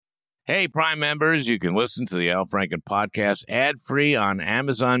Hey, Prime members, you can listen to the Al Franken podcast ad-free on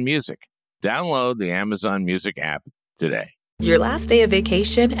Amazon Music. Download the Amazon Music app today. Your last day of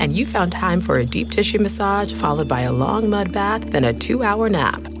vacation and you found time for a deep tissue massage followed by a long mud bath, then a 2-hour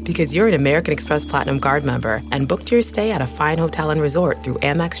nap. Because you're an American Express Platinum Card member and booked your stay at a fine hotel and resort through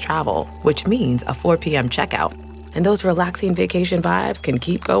Amex Travel, which means a 4 p.m. checkout. And those relaxing vacation vibes can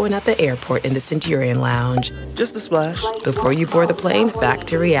keep going at the airport in the Centurion Lounge. Just a splash. Before you board the plane, back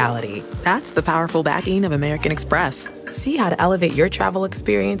to reality. That's the powerful backing of American Express. See how to elevate your travel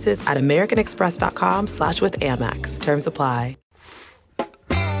experiences at americanexpress.com/withAmex. Terms apply.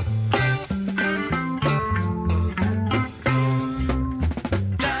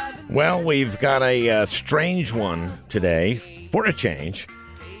 Well, we've got a strange one today, for a change.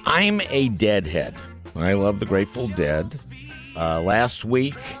 I'm a Deadhead. I love the Grateful Dead. Last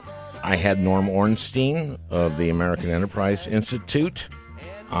week, I had Norm Ornstein of the American Enterprise Institute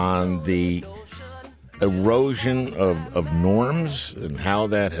on the erosion of norms and how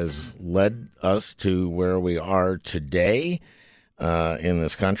that has led us to where we are today in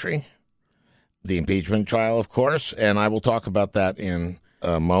this country. The impeachment trial, of course, and I will talk about that in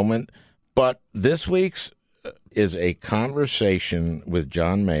a moment. But this week's is a conversation with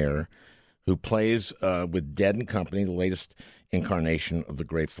John Mayer, who plays with Dead and Company, the latest incarnation of the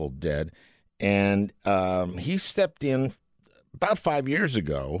Grateful Dead. And he stepped in about 5 years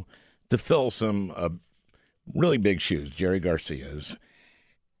ago to fill some really big shoes, Jerry Garcia's.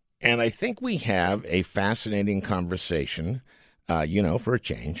 And I think we have a fascinating conversation, for a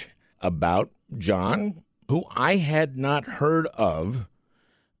change, about John, who I had not heard of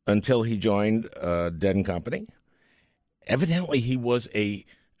until he joined Dead and Company. Evidently, he was a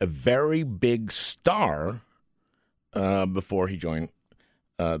very big star before he joined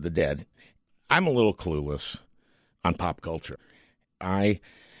the Dead. I'm a little clueless on pop culture. I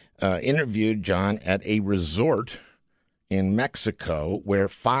interviewed John at a resort in Mexico where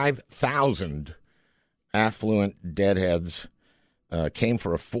 5,000 affluent Deadheads came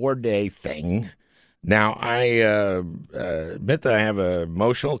for a 4-day thing. Now, I admit that I have an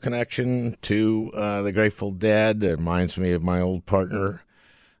emotional connection to the Grateful Dead. It reminds me of my old partner,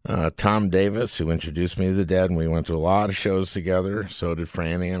 Tom Davis, who introduced me to the Dead, and we went to a lot of shows together. So did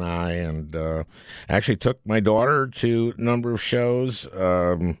Franny and I, and actually took my daughter to a number of shows.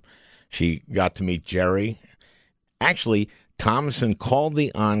 She got to meet Jerry. Actually, Thomason called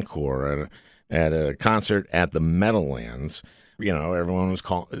the encore at a concert at the Meadowlands. Everyone was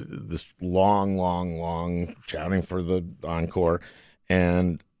this long shouting for the encore,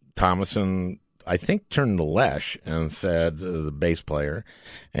 and Thomason, I think, turned to Lesh and said, the bass player,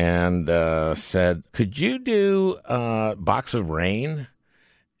 and said, "Could you do Box of Rain?"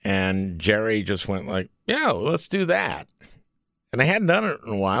 And Jerry just went like, "Yeah, let's do that." And I hadn't done it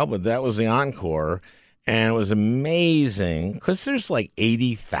in a while, but that was the encore, and it was amazing because there's like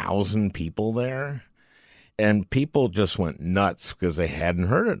 80,000 people there, and people just went nuts because they hadn't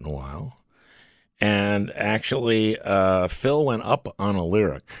heard it in a while. And actually, Phil went up on a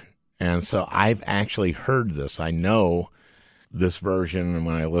lyric. And so I've actually heard this. I know this version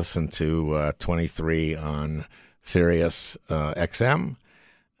when I listened to 23 on Sirius XM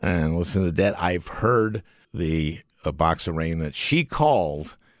and listen to the Dead. I've heard the Box of Rain that she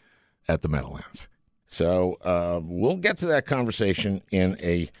called at the Meadowlands. So we'll get to that conversation in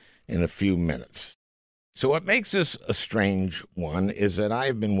a few minutes. So what makes this a strange one is that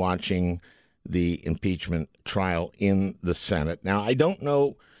I've been watching the impeachment trial in the Senate. Now, I don't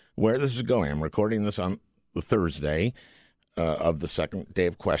know where this is going. I'm recording this on the Thursday of the second day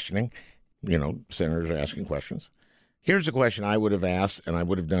of questioning. Senators are asking questions. Here's a question I would have asked, and I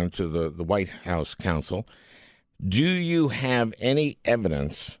would have done to the White House counsel. Do you have any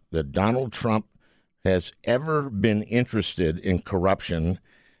evidence that Donald Trump has ever been interested in corruption?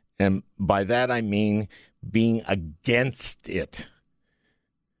 And by that, I mean being against it.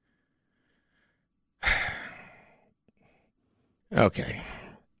 Okay.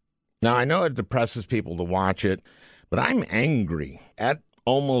 Now, I know it depresses people to watch it, but I'm angry at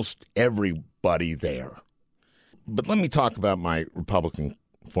almost everybody there. But let me talk about my Republican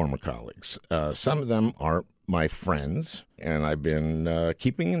former colleagues. Some of them are my friends, and I've been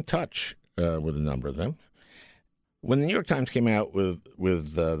keeping in touch with a number of them. When the New York Times came out with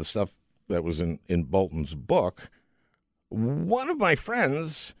the stuff that was in Bolton's book, one of my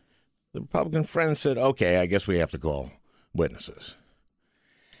friends, the Republican friend, said, "Okay, I guess we have to call witnesses."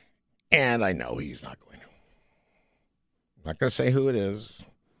 And I know he's not going to. I'm not going to say who it is.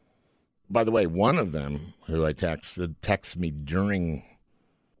 By the way, one of them, who I texted me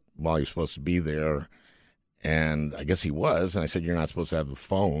while he was supposed to be there, and I guess he was, and I said, "You're not supposed to have the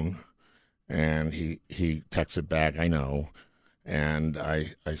phone." And he texted back, I know. And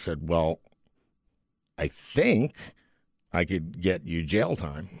I said, well, I think I could get you jail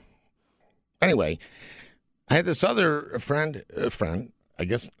time. Anyway, I had this other friend, I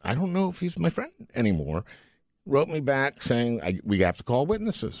guess, I don't know if he's my friend anymore, wrote me back saying we have to call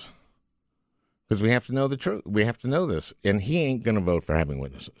witnesses because we have to know the truth. We have to know this. And he ain't going to vote for having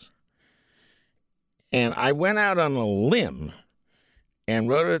witnesses. And I went out on a limb and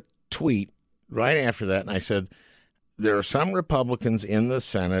wrote a tweet right after that. And I said, there are some Republicans in the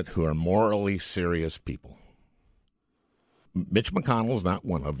Senate who are morally serious people. Mitch McConnell is not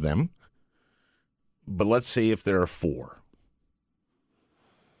one of them. But let's see if there are 4.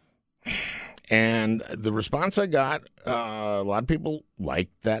 And the response I got, a lot of people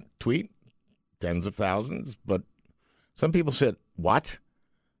liked that tweet, tens of thousands, but some people said, what?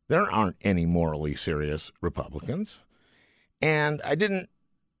 There aren't any morally serious Republicans. And I didn't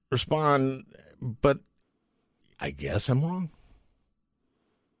respond, but I guess I'm wrong.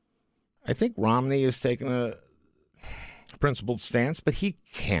 I think Romney has taken a principled stance, but he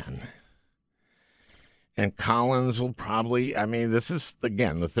can. And Collins will probably, this is,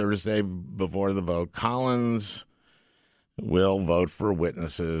 again, the Thursday before the vote. Collins will vote for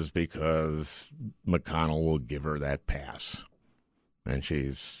witnesses because McConnell will give her that pass. And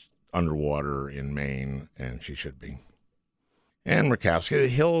she's underwater in Maine, and she should be. And Murkowski,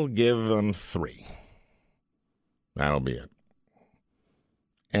 he'll give them 3. That'll be it.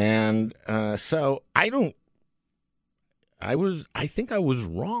 And so I think I was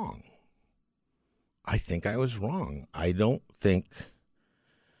wrong. I don't think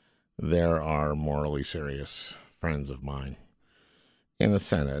there are morally serious friends of mine in the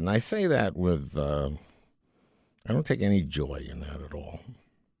Senate. And I say that with, I don't take any joy in that at all.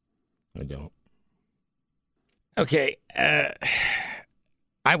 I don't. Okay, I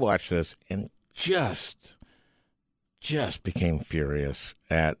watched this and just became furious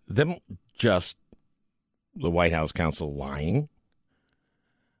at them, just the White House counsel lying.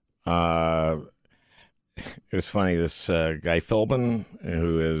 It was funny. This guy Philbin,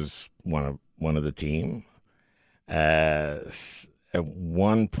 who is one of the team, at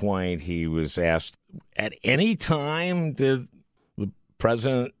one point he was asked, "At any time did the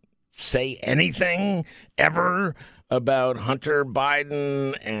president say anything ever about Hunter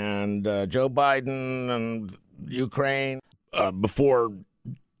Biden and Joe Biden and Ukraine before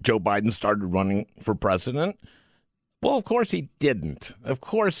Joe Biden started running for president?" Well, of course he didn't. Of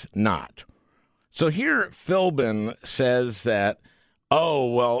course not. So here Philbin says that,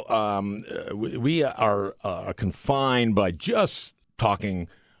 we are confined by just talking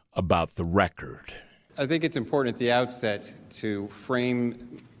about the record. I think it's important at the outset to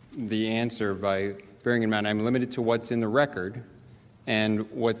frame the answer by bearing in mind I'm limited to what's in the record,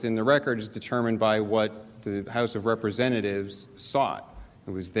 and what's in the record is determined by what the House of Representatives sought.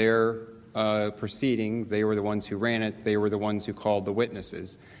 It was their proceeding. They were the ones who ran it. They were the ones who called the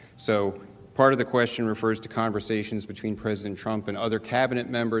witnesses. So part of the question refers to conversations between President Trump and other cabinet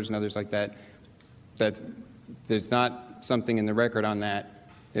members and others like that. There's not something in the record on that.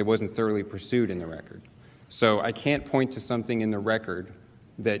 It wasn't thoroughly pursued in the record. So I can't point to something in the record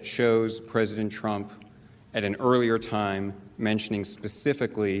that shows President Trump at an earlier time mentioning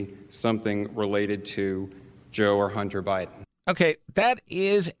specifically something related to Joe or Hunter Biden. Okay, that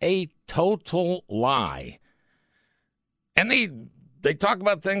is a total lie. And they talk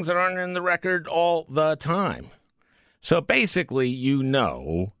about things that aren't in the record all the time. So basically, you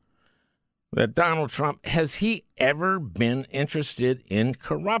know that Donald Trump, has he ever been interested in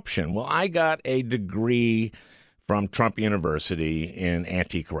corruption? Well, I got a degree from Trump University in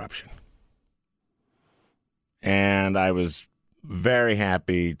anti-corruption. And I was very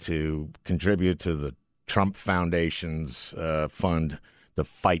happy to contribute to the Trump Foundation's fund to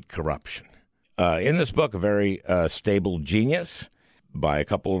fight corruption. In this book, A Very Stable Genius, by a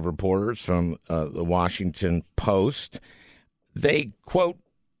couple of reporters from the Washington Post, they quote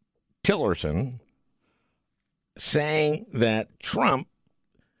Tillerson saying that Trump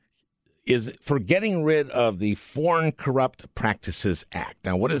is for getting rid of the Foreign Corrupt Practices Act.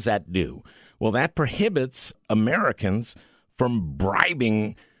 Now, what does that do? Well, that prohibits Americans from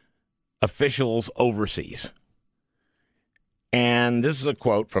bribing officials overseas. And this is a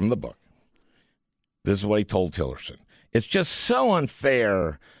quote from the book. This is what he told Tillerson. It's just so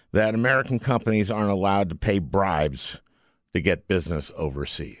unfair that American companies aren't allowed to pay bribes to get business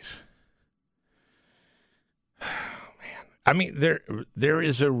overseas. I mean, there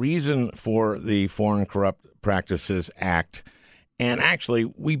is a reason for the Foreign Corrupt Practices Act, and actually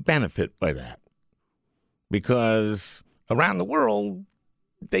we benefit by that because around the world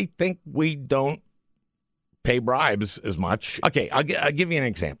they think we don't pay bribes as much. Okay, I'll give you an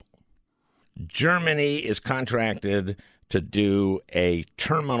example. Germany is contracted to do a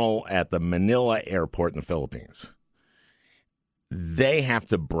terminal at the Manila airport in the Philippines. They have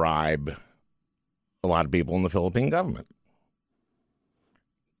to bribe a lot of people in the Philippine government.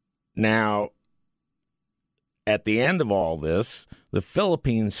 Now, at the end of all this, the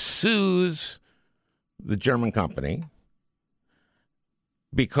Philippines sues the German company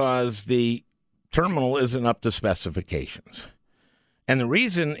because the terminal isn't up to specifications. And the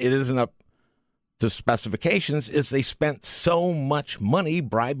reason it isn't up to specifications is they spent so much money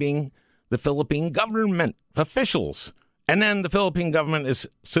bribing the Philippine government officials. And then the Philippine government is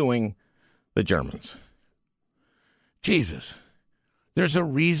suing the Germans. Jesus, there's a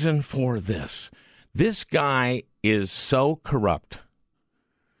reason for this. This guy is so corrupt.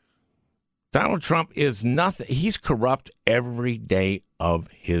 Donald Trump is nothing. He's corrupt every day of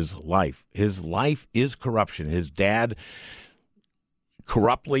his life. His life is corruption. His dad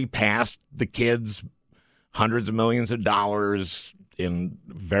corruptly passed the kids hundreds of millions of dollars in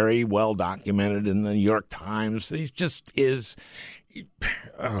very well documented in the New York Times. He just is.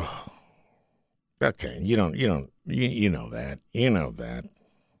 Oh, okay, you know that. You know that.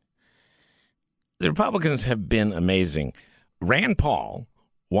 The Republicans have been amazing. Rand Paul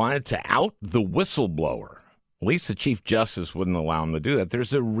wanted to out the whistleblower. At least the Chief Justice wouldn't allow him to do that.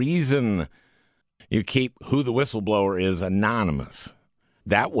 There's a reason you keep who the whistleblower is anonymous.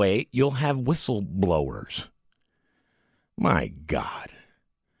 That way, you'll have whistleblowers. My God.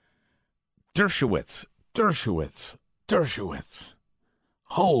 Dershowitz.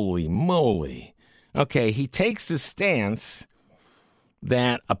 Holy moly. Okay, he takes the stance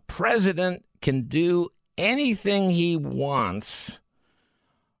that a president can do anything he wants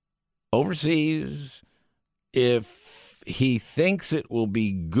overseas if he thinks it will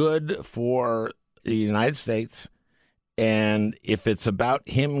be good for the United States, and if it's about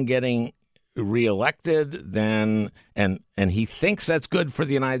him getting reelected, then and he thinks that's good for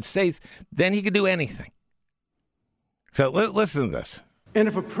the United States, then he can do anything. So listen to this. And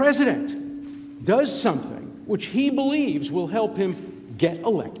if a president does something which he believes will help him get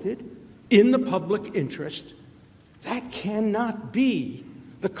elected in the public interest, that cannot be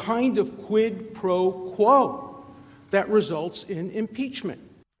the kind of quid pro quo that results in impeachment.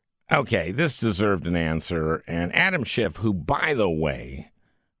 Okay, this deserved an answer. And Adam Schiff, who, by the way,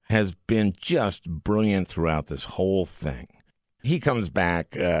 has been just brilliant throughout this whole thing, he comes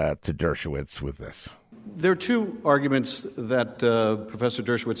back to Dershowitz with this. There are two arguments that Professor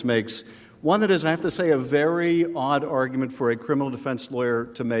Dershowitz makes. One that is, I have to say, a very odd argument for a criminal defense lawyer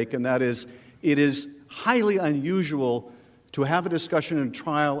to make, and that is, it is highly unusual to have a discussion in a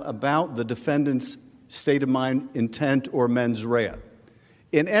trial about the defendant's state of mind, intent, or mens rea.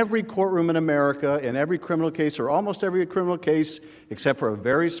 In every courtroom in America, in every criminal case, or almost every criminal case, except for a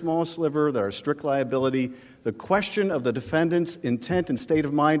very small sliver that are strict liability, the question of the defendant's intent and state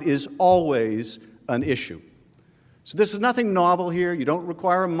of mind is always an issue. So this is nothing novel here. You don't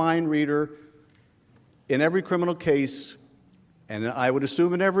require a mind reader. In every criminal case, and I would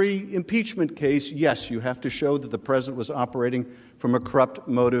assume in every impeachment case, yes, you have to show that the president was operating from a corrupt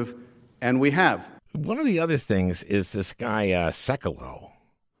motive, and we have. One of the other things is this guy, Sekulow.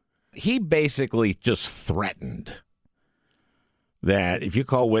 He basically just threatened that if you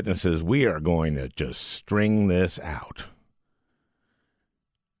call witnesses, we are going to just string this out.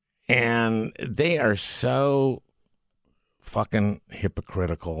 And they are so fucking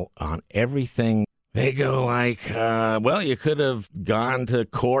hypocritical on everything. They go like, well, you could have gone to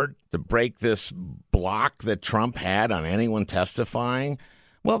court to break this block that Trump had on anyone testifying.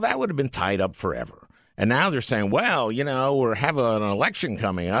 Well, that would have been tied up forever. And now they're saying, well, you know, we're having an election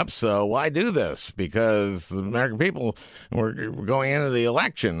coming up, so why do this? Because the American people, we're going into the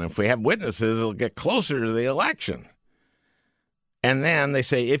election. If we have witnesses, it'll get closer to the election. And then they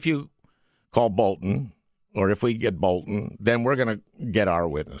say, if you call Bolton, or if we get Bolton, then we're going to get our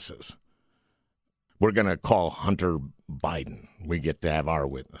witnesses. We're going to call Hunter Biden. We get to have our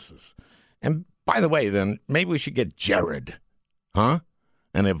witnesses. And by the way, then, maybe we should get Jared, huh?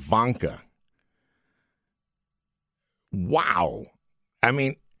 And Ivanka. Wow. I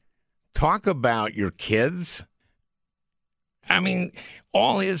mean, talk about your kids. I mean,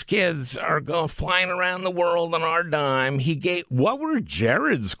 all his kids are going flying around the world on our dime. What were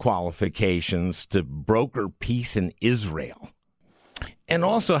Jared's qualifications to broker peace in Israel? And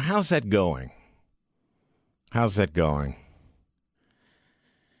also, how's that going? How's that going?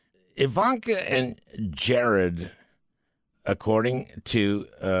 Ivanka and Jared, according to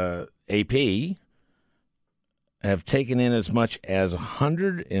AP, have taken in as much as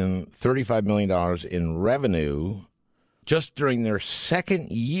 $135 million in revenue just during their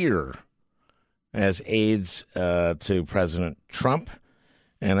second year as aides to President Trump.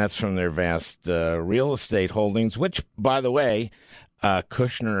 And that's from their vast real estate holdings, which, by the way,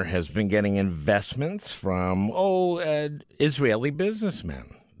 Kushner has been getting investments from, Israeli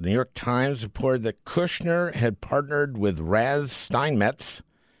businessmen. The New York Times reported that Kushner had partnered with Raz Steinmetz,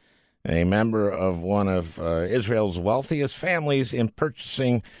 a member of one of Israel's wealthiest families, in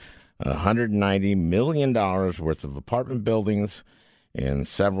purchasing $190 million worth of apartment buildings in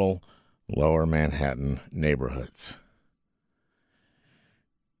several lower Manhattan neighborhoods.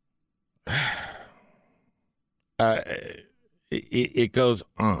 It goes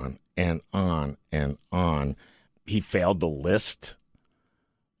on and on and on. He failed to list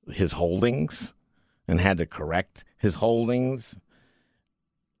his holdings and had to correct his holdings.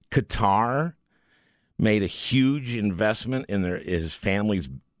 Qatar made a huge investment in his family's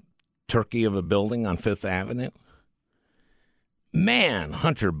turkey of a building on Fifth Avenue. Man,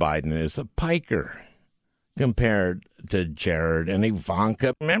 Hunter Biden is a piker compared to Jared and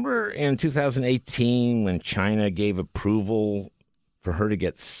Ivanka. Remember in 2018 when China gave approval for her to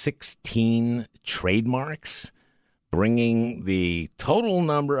get 16 trademarks, bringing the total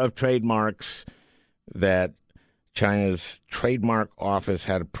number of trademarks that China's trademark office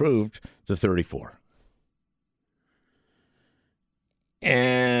had approved to 34.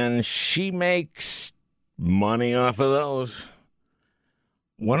 And she makes money off of those.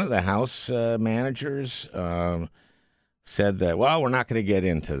 One of the House managers said that, well, we're not going to get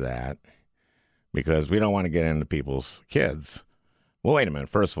into that because we don't want to get into people's kids. Well, wait a minute.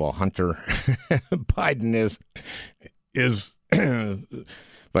 First of all, Hunter Biden is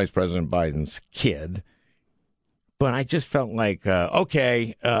Vice President Biden's kid. But I just felt like,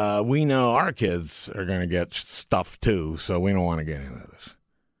 we know our kids are going to get stuff too, so we don't want to get into this.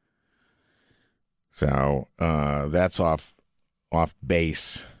 So that's off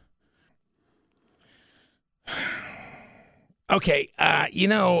base. Okay, you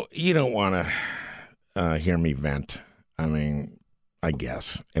don't want to hear me vent. I mean, I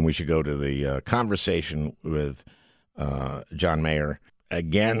guess. And we should go to the conversation with John Mayer.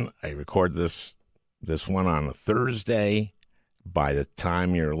 Again, I record this one on a Thursday. By the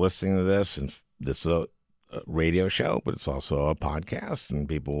time you're listening to this, and this is a radio show, but it's also a podcast, and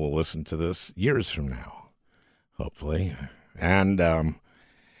people will listen to this years from now, hopefully. And they'll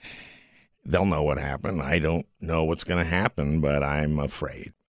know what happened. I don't know what's going to happen, but I'm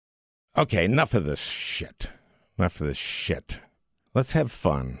afraid. Okay, enough of this shit. Let's have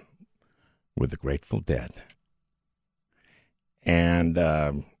fun with the Grateful Dead. And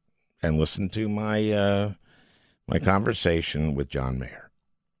listen to my conversation with John Mayer.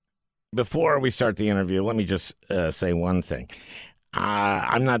 Before we start the interview, let me just say one thing.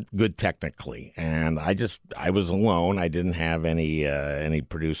 I'm not good technically, and I was alone. I didn't have any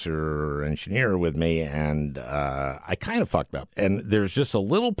producer or engineer with me, and I kind of fucked up. And there's just a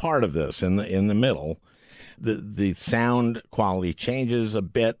little part of this in the middle. The sound quality changes a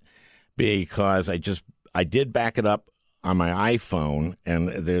bit because I did back it up on my iPhone, and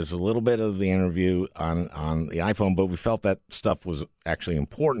there's a little bit of the interview on the iPhone, but we felt that stuff was actually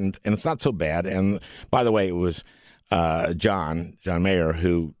important, and it's not so bad. And by the way, it was John Mayer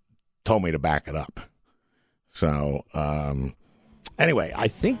who told me to back it up. So anyway, I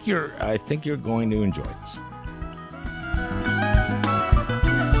think you're going to enjoy this.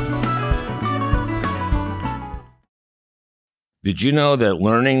 Did you know that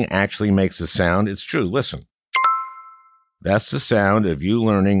learning actually makes a sound? It's true. Listen. That's the sound of you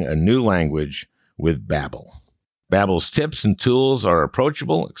learning a new language with Babbel. Babbel's tips and tools are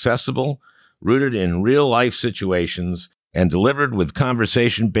approachable, accessible, rooted in real-life situations, and delivered with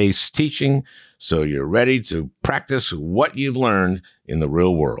conversation-based teaching so you're ready to practice what you've learned in the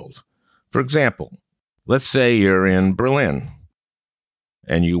real world. For example, let's say you're in Berlin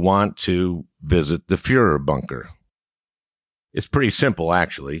and you want to visit the Führer bunker. It's pretty simple,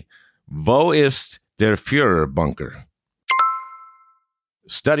 actually. Wo ist der Führer bunker?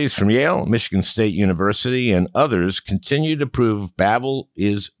 Studies from Yale, Michigan State University, and others continue to prove Babbel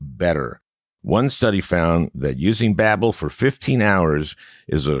is better. One study found that using Babbel for 15 hours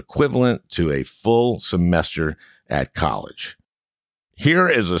is equivalent to a full semester at college. Here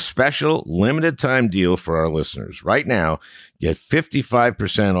is a special limited-time deal for our listeners. Right now, get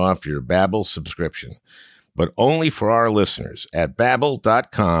 55% off your Babbel subscription, but only for our listeners at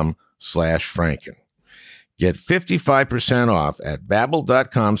Babbel.com/Franken. Get 55% off at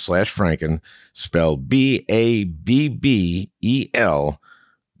Babbel.com/Franken, spelled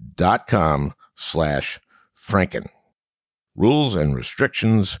BABBEL.com/Franken. Franken. Rules and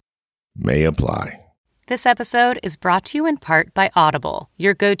restrictions may apply. This episode is brought to you in part by Audible,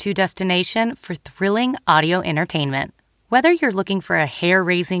 your go-to destination for thrilling audio entertainment. Whether you're looking for a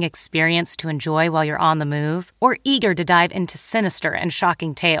hair-raising experience to enjoy while you're on the move or eager to dive into sinister and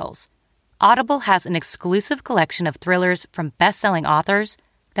shocking tales, Audible has an exclusive collection of thrillers from best-selling authors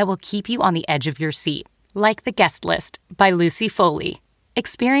that will keep you on the edge of your seat, like The Guest List by Lucy Foley.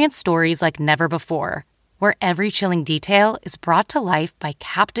 Experience stories like never before, where every chilling detail is brought to life by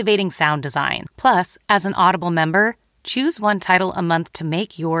captivating sound design. Plus, as an Audible member, choose one title a month to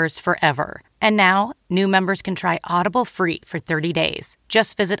make yours forever. And now, new members can try Audible free for 30 days.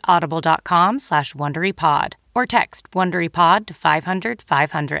 Just visit audible.com/WonderyPod or text WonderyPod to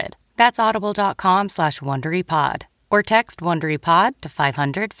 500-500. That's audible.com/WonderyPod or text WonderyPod to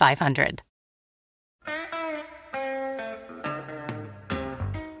 500-500.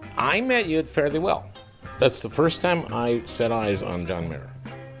 I met you at Fare Thee Well. That's the first time I set eyes on John Mayer.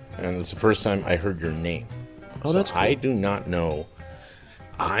 And it's the first time I heard your name. Oh, that's cool. I do not know.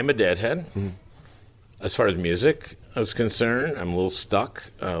 I'm a Deadhead. Mm-hmm. As far as music is concerned, I'm a little stuck.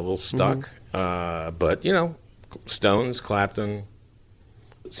 Mm-hmm. But, you know, Stones, Clapton,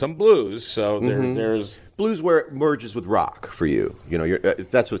 some blues. So there's... Blues where it merges with rock for you. You know,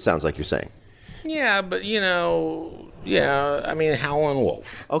 that's what it sounds like you're saying. Yeah, but, you know, I mean, Howlin'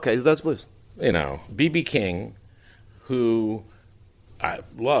 Wolf. Okay, that's blues. You know, B.B. King, who I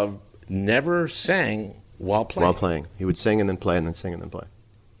love, never sang while playing. He would sing and then play and then sing and then play.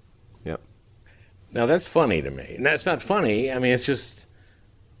 Yep. Now, that's funny to me. And that's not funny. I mean, it's just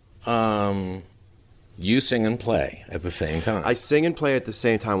you sing and play at the same time. I sing and play at the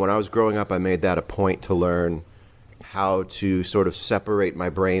same time. When I was growing up, I made that a point to learn how to sort of separate my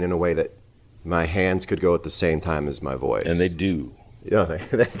brain in a way that my hands could go at the same time as my voice. And they do. Yeah,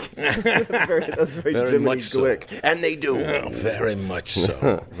 that's very Jiminy Glick. So. And they do. Oh, very much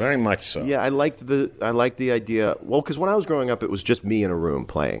so. Very much so. Yeah, I liked the idea. Well, because when I was growing up, it was just me in a room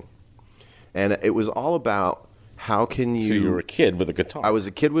playing. And it was all about how can you... So you were a kid with a guitar. I was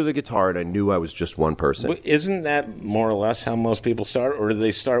a kid with a guitar, and I knew I was just one person. But isn't that more or less how most people start? Or do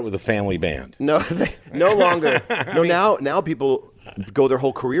they start with a family band? No, no longer. No, now people go their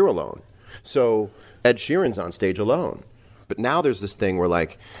whole career alone. So Ed Sheeran's on stage alone. But now there's this thing where,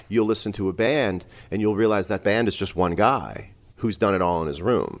 like, you'll listen to a band and you'll realize that band is just one guy who's done it all in his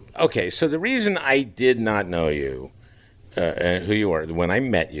room. Okay, so the reason I did not know you, who you are, when I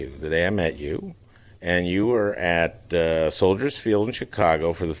met you, the day I met you, and you were at Soldiers Field in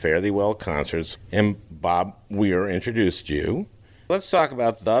Chicago for the Fare Thee Well concerts, and Bob Weir introduced you. Let's talk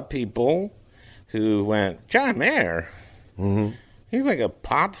about the people who went, John Mayer, he's like a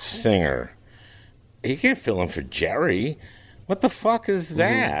pop singer. He can't fill in for Jerry. What the fuck is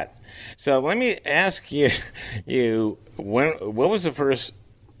that? So let me ask you, what was the first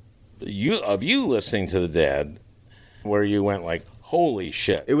of you listening to the Dead where you went like, holy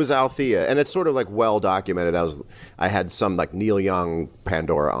shit? It was Althea, and it's sort of like well documented. I had some like Neil Young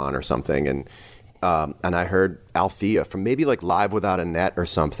Pandora on or something, and I heard Althea from maybe like Live Without a Net or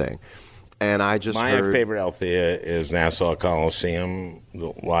something. And I just My favorite Althea is Nassau Coliseum,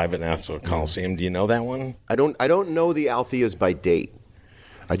 Live at Nassau Coliseum. Do you know that one? I don't know the Altheas by date.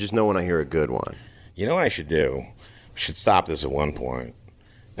 I just know when I hear a good one. You know what I should do? We should stop this at one point,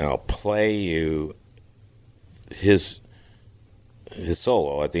 and I'll play you his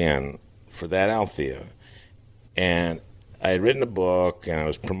solo at the end for that Althea. And I had written a book, and I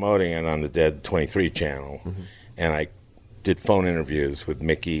was promoting it on the Dead 23 channel, and I did phone interviews with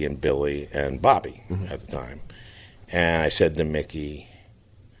Mickey and Billy and Bobby at the time. And I said to Mickey,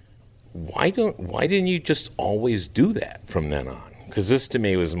 why didn't you just always do that from then on? Because this to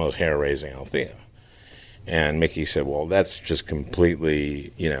me was the most hair-raising Althea. And Mickey said, well, that's just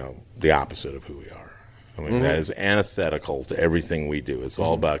completely, the opposite of who we are. I mean, that is antithetical to everything we do. It's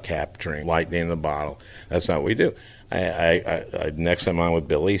all about capturing lightning in the bottle. That's not what we do. I next time I'm with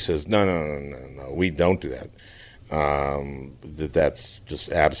Billy, he says, no, we don't do that. That's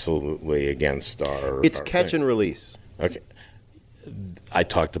just absolutely against our... It's our catch thing. And release. Okay. I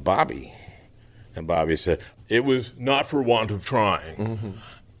talked to Bobby, and Bobby said, it was not for want of trying.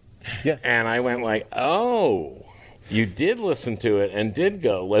 Yeah. And I went like, oh, you did listen to it and did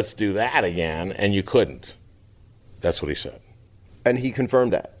go, let's do that again, and you couldn't. That's what he said. And he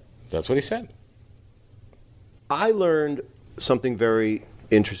confirmed that. That's what he said. I learned something very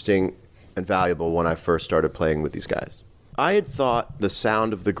interesting and valuable when I first started playing with these guys. I had thought the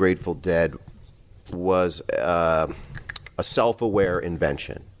sound of the Grateful Dead was a self-aware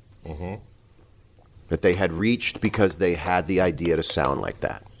invention that they had reached because they had the idea to sound like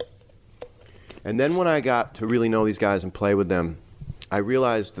that. And then when I got to really know these guys and play with them, I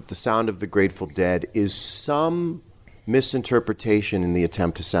realized that the sound of the Grateful Dead is some misinterpretation in the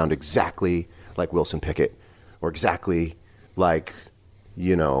attempt to sound exactly like Wilson Pickett or exactly like,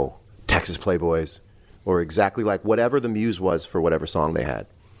 Texas Playboys or exactly like whatever the muse was for whatever song they had.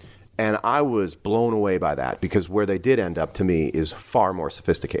 And I was blown away by that because where they did end up to me is far more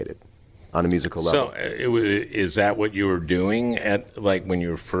sophisticated on a musical level. So is that what you were doing at when you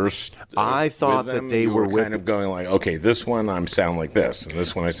were first? I thought with them? that they you were kind of going like, okay, this one I sound like this, and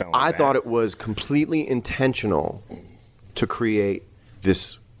this one I sound like that. I thought it was completely intentional to create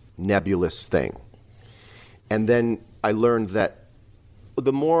this nebulous thing. And then I learned that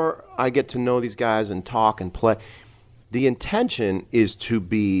the more I get to know these guys and talk and play, the intention is to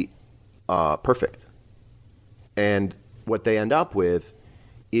be perfect. And what they end up with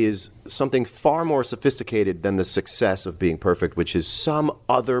is something far more sophisticated than the success of being perfect, which is some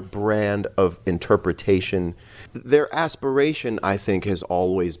other brand of interpretation. Their aspiration, I think, has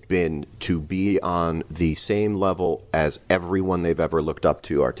always been to be on the same level as everyone they've ever looked up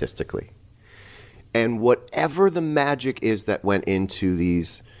to artistically. And whatever the magic is that went into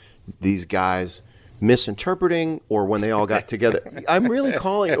these guys misinterpreting, or when they all got together. I'm really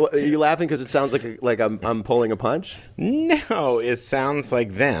calling. Are you laughing because it sounds like I'm pulling a punch? No, it sounds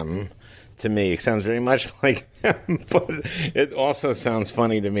like them to me. It sounds very much like them, but it also sounds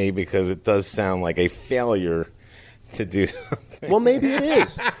funny to me because it does sound like a failure to do something. Well, maybe it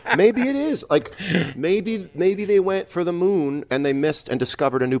is. Maybe it is. Like maybe they went for the moon and they missed and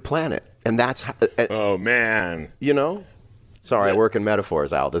discovered a new planet, and that's how, oh man, Sorry, I work in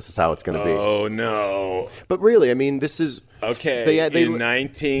metaphors, Al. This is how it's going to be. Oh, no. But really, I mean, this is... Okay, in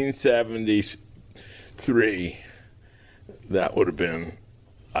 1973, that would have been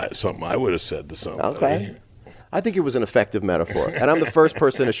something I would have said to somebody. Okay. I think it was an effective metaphor. And I'm the first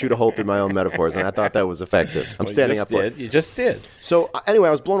person to shoot a hole through my own metaphors, and I thought that was effective. I'm standing up for it. You just did. So, anyway,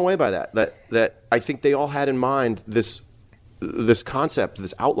 I was blown away by that I think they all had in mind this concept,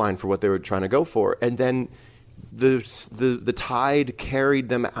 this outline for what they were trying to go for, and then... The tide carried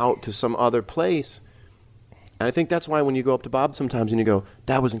them out to some other place. And I think that's why when you go up to Bob sometimes and you go,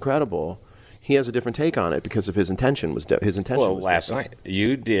 that was incredible, he has a different take on it because of his intention was last night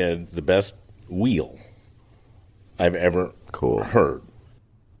you did the best wheel I've ever heard.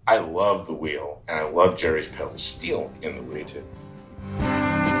 I love the wheel, and I love Jerry's pedal steel in the way too.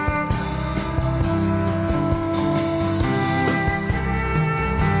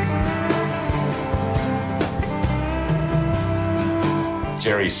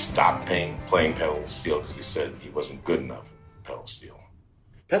 Jerry stopped playing pedal steel because he said he wasn't good enough at pedal steel.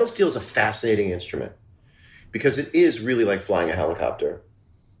 Pedal steel is a fascinating instrument because it is really like flying a helicopter,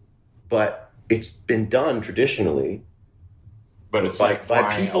 but it's been done traditionally. But it's like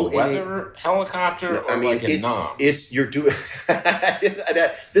flying a weather helicopter, or like a nom? You're doing.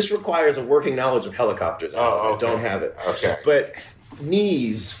 This requires a working knowledge of helicopters. Oh, okay. I don't have it. Okay, but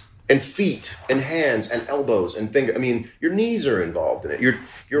knees and feet and hands and elbows and fingers. I mean, your knees are involved in it. You're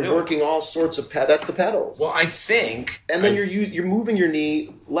working all sorts of that's the pedals. Well, I think, and then you're moving your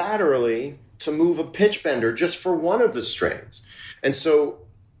knee laterally to move a pitch bender just for one of the strings. And so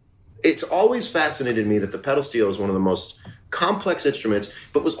it's always fascinated me that the pedal steel is one of the most complex instruments,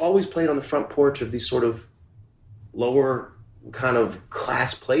 but was always played on the front porch of these sort of lower kind of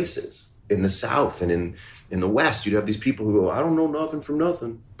class places in the South and in the West. You'd have these people who go, I don't know nothing from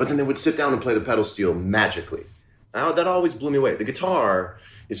nothing. But then they would sit down and play the pedal steel magically. Now, that always blew me away. The guitar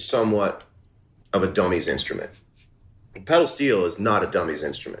is somewhat of a dummy's instrument. The pedal steel is not a dummy's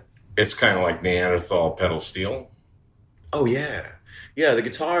instrument. It's kind of like Neanderthal pedal steel. Oh, yeah. Yeah, the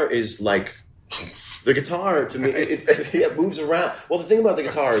guitar is like... The guitar, to me, it moves around. Well, the thing about the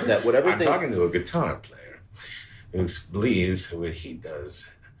guitar is that whatever I'm talking to a guitar player who believes what he does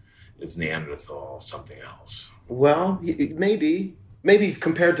is Neanderthal something else. Well, maybe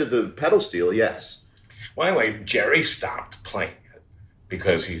compared to the pedal steel, yes. Well, anyway, Jerry stopped playing it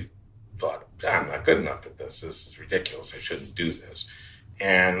because he thought, I'm not good enough at this. This is ridiculous. I shouldn't do this.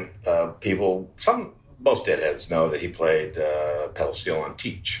 And most deadheads know that he played pedal steel on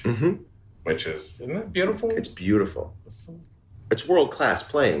Teach, which isn't it beautiful? It's beautiful. It's world-class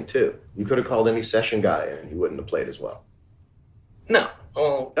playing, too. You could have called any session guy and he wouldn't have played as well. No.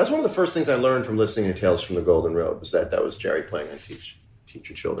 Oh. That's one of the first things I learned from listening to Tales from the Golden Road was that was Jerry playing on Teach Your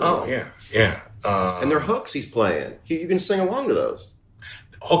Children. Oh, yeah. And their hooks he's playing. You can sing along to those.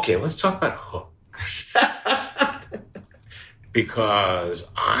 Okay, let's talk about hooks. Because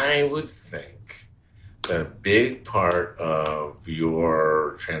I would think that a big part of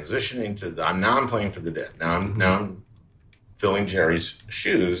your transitioning to... I'm playing for the Dead. Now I'm filling Jerry's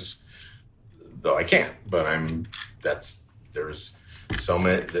shoes. though I can't. But there's so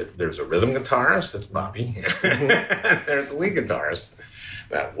many. There's a rhythm guitarist, that's Bobby. There's a lead guitarist,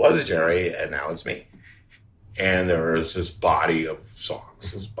 that was Jerry, and now it's me. And there is this body of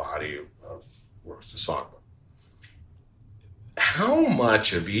songs, this body of works, the songbook. How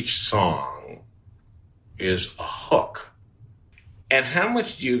much of each song is a hook? And how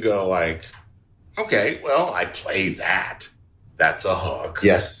much do you go like, okay, well, I played that. That's a hook.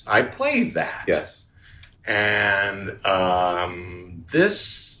 Yes. I played that. Yes. And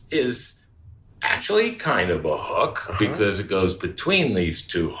this is actually kind of a hook because it goes between these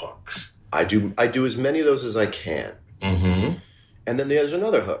two hooks. I do as many of those as I can. Mm-hmm. And then there's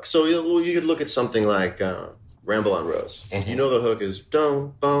another hook. So you could look at something like Ramble on Rose. Mm-hmm. You know the hook is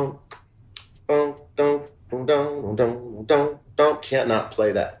dum bum bum dum dum dum dum dum dum. Can't not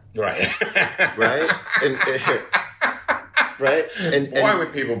play that. Right. Right? Right? And why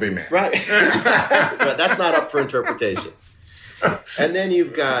would people be mad? Right. Right. That's not up for interpretation. And then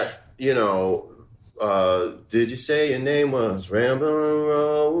you've got, did you say your name was Ramble on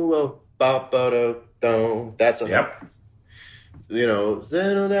Rose? That's a Yep.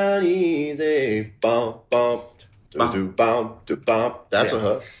 Settle down easy, bump, bump, do bump, do bump. That's a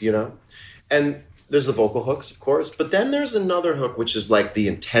hook, And there's the vocal hooks, of course, but then there's another hook which is like the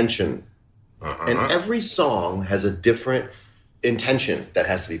intention. And every song has a different intention that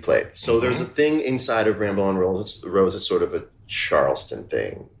has to be played. So there's a thing inside of Ramble on Rose. It's sort of a Charleston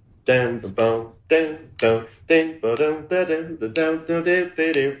thing. So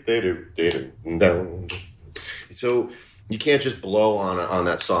you can't just blow on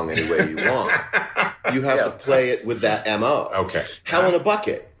that song any way you want. You have to play it with that MO. Okay. Hell in a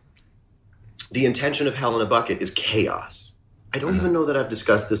Bucket. The intention of Hell in a Bucket is chaos. I don't even know that I've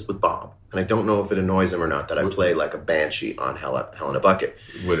discussed this with Bob, and I don't know if it annoys him or not that I play like a banshee on Hell in a Bucket.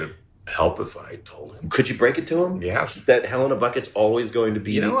 Would it help if I told him? Could you break it to him? Yes. That Hell in a Bucket's always going to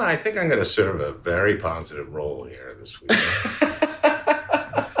be... You know what? I think I'm going to serve a very positive role here this week.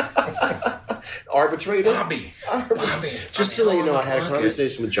 Arbitrator? Bobby. Just to let you know, I had a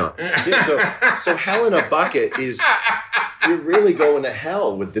conversation with John. So Hell in a Bucket is... You're really going to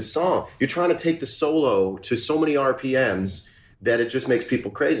hell with this song. You're trying to take the solo to so many RPMs that it just makes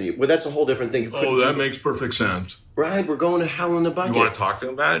people crazy. Well, that's a whole different thing. That makes perfect sense. Right, we're going to Hell in a Bucket. You want to talk to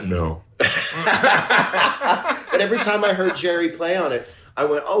him about it? No. But every time I heard Jerry play on it, I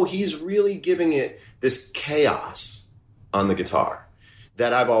went, oh, he's really giving it this chaos on the guitar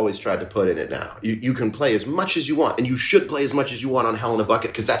that I've always tried to put in it now. You can play as much as you want, and you should play as much as you want on Hell in a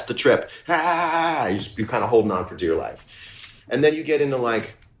Bucket, because that's the trip. You're kind of holding on for dear life. And then you get into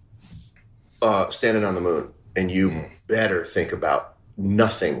like Standing on the Moon, and you better think about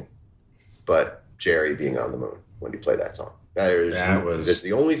nothing but Jerry being on the moon when you play that song. That's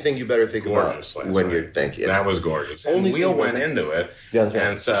the only thing you better think about when you're thinking. That was gorgeous. Only and we went into it,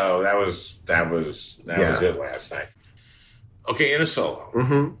 and so that was it last night. Okay, in a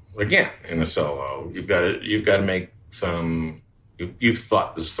solo, again, in a solo, you've got to make some. You've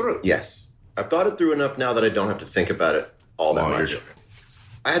thought this through. Yes, I've thought it through enough now that I don't have to think about it all that much.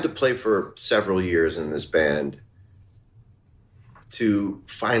 I had to play for several years in this band to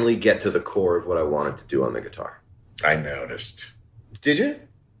finally get to the core of what I wanted to do on the guitar. I noticed. Did you?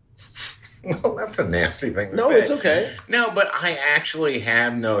 Well, that's a nasty thing to say. No, it's okay. No, but I actually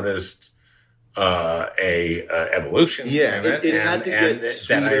have noticed a evolution. Yeah, it had to get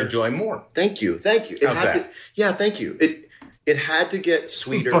sweeter. That I enjoy more. Thank you. Thank you. Thank you. It had to get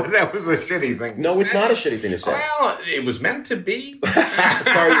sweeter. But that was a shitty thing to No, it's say. not a shitty thing to say. Well, it was meant to be.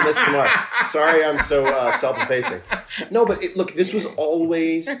 Sorry you missed the mark. Sorry I'm so self-effacing. No, but look, this was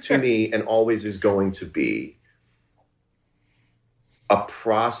always, to me, and always is going to be, a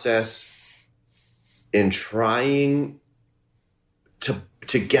process in trying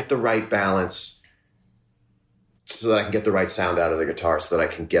to get the right balance so that I can get the right sound out of the guitar, so that I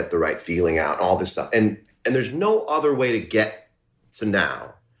can get the right feeling out, all this stuff. And there's no other way to get to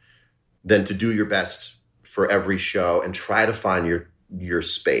now than to do your best for every show and try to find your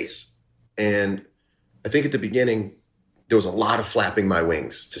space. And I think at the beginning, there was a lot of flapping my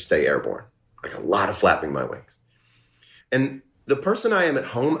wings to stay airborne, like a lot of flapping my wings. And the person I am at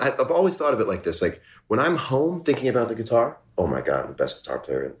home, I've always thought of it like this. Like when I'm home thinking about the guitar, oh my God, I'm the best guitar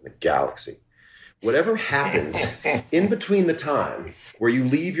player in the galaxy. Whatever happens in between the time where you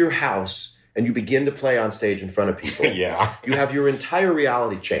leave your house and you begin to play on stage in front of people, Yeah. you have your entire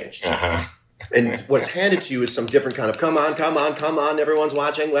reality changed. Uh-huh. And what's handed to you is some different kind of come on, everyone's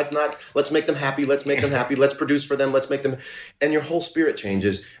watching. Let's make them happy. Let's produce for them. Let's make them, and your whole spirit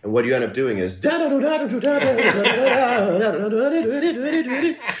changes. And what you end up doing is and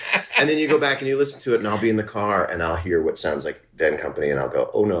then you go back and you listen to it, and I'll be in the car and I'll hear what sounds like Dead Company, and I'll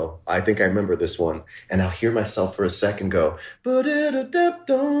go, oh no, I think I remember this one. And I'll hear myself for a second go, and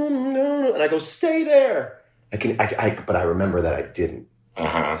I go, stay there. But I remember that I didn't.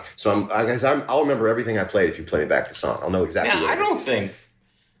 So I'll remember everything I played if you play me back the song. I'll know exactly. Now, I don't think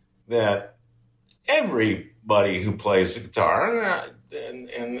that everybody who plays the guitar, and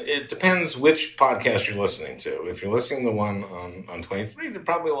it depends which podcast you're listening to. If you're listening to the one on 23, there are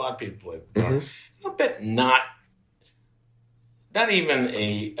probably a lot of people who play the guitar. I bet not even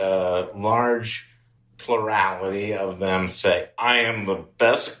a large plurality of them say, I am the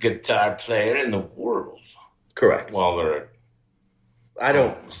best guitar player in the world. Correct. Well, they're... I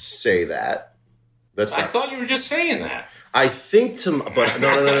don't say that. I thought you were just saying that. I think but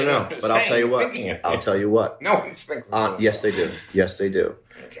no. But I'll tell you what. No one thinks that. Yes, they do. Yes, they do.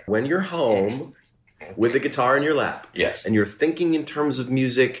 Okay. When you're home with the guitar in your lap, yes, and you're thinking in terms of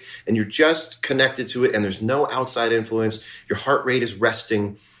music, and you're just connected to it, and there's no outside influence, your heart rate is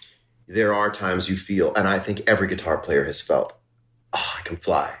resting, there are times you feel, and I think every guitar player has felt, oh, I can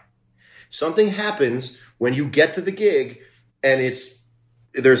fly. Something happens when you get to the gig, and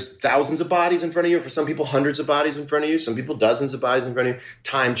there's thousands of bodies in front of you. For some people, hundreds of bodies in front of you. Some people, dozens of bodies in front of you.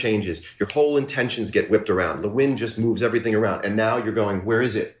 Time changes. Your whole intentions get whipped around. The wind just moves everything around. And now you're going, where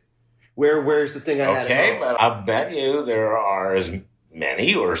is it? Where's the thing I had? Okay, but I'll bet you there are as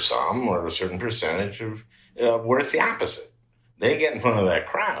many or some or a certain percentage of where it's the opposite. They get in front of that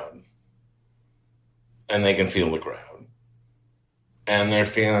crowd and they can feel the crowd. And they're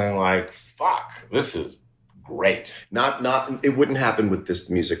feeling like, fuck, this is great. It wouldn't happen with this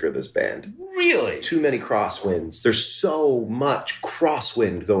music or this band. Really? Too many crosswinds. There's so much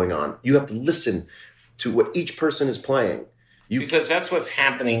crosswind going on. You have to listen to what each person is playing. Because that's what's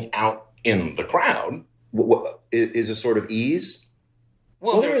happening out in the crowd. What is a sort of ease?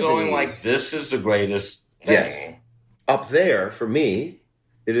 Well, they're going like, this is the greatest thing. Yes. Up there, for me,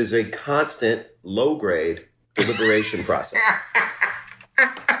 it is a constant low-grade deliberation process.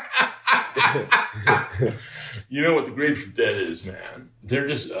 You know what the Grateful Dead is, man? They're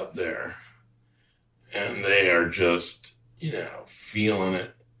just up there. And they are just, feeling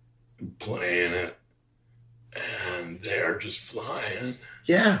it, playing it. And they are just flying.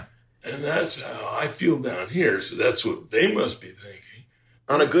 Yeah. And that's how I feel down here. So that's what they must be thinking.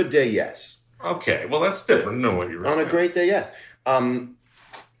 On a good day, yes. Okay. Well, that's different than what you're on a great day, yes.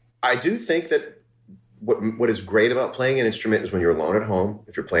 I do think that what is great about playing an instrument is when you're alone at home,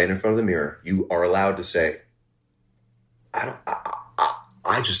 if you're playing in front of the mirror, you are allowed to say,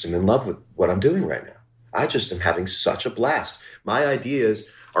 I just am in love with what I'm doing right now. I just am having such a blast. My ideas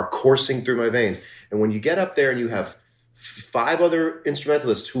are coursing through my veins. And when you get up there and you have 5 other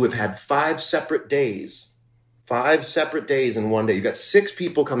instrumentalists who have had 5 separate days in one day, you've got 6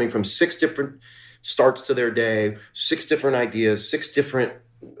 people coming from 6 different starts to their day, 6 different ideas, 6 different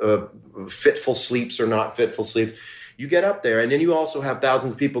fitful sleeps or not fitful sleeps. You get up there, and then you also have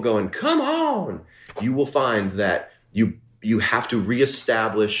thousands of people going, come on. You will find that you have to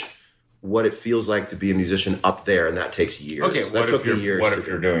reestablish what it feels like to be a musician up there, and that takes years. Okay, that took me years. What if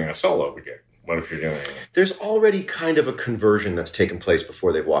you're doing a solo gig? What if you're doing... There's already kind of a conversion that's taken place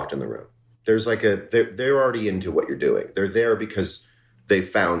before they've walked in the room. There's like they're already into what you're doing. They're there because they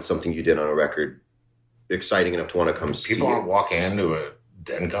found something you did on a record exciting enough to want to come see. People aren't walking into a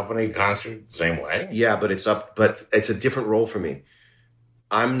Dead Company concert the same way? Yeah, but it's a different role for me.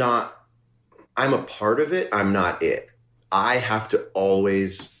 I'm a part of it. I'm not it. I have to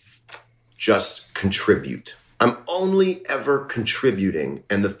always just contribute. I'm only ever contributing,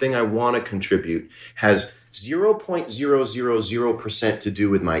 and the thing I want to contribute has 0.000% to do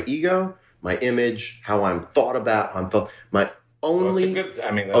with my ego, my image, how I'm thought about, my only...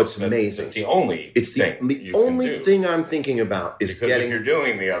 Well, it's amazing. It's the only thing I'm thinking about is because getting... if you're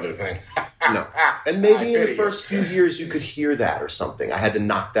doing the other thing... No. And maybe in the first few years you could hear that or something. I had to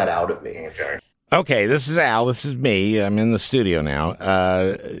knock that out of me. Okay, this is Al. This is me. I'm in the studio now.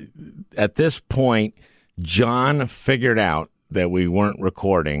 At this point, John figured out that we weren't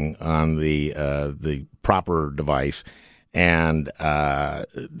recording on the proper device. And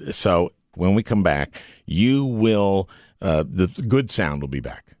so when we come back, you will... the good sound will be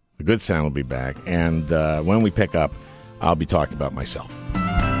back. The good sound will be back. And when we pick up, I'll be talking about myself.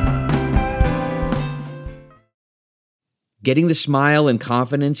 Getting the smile and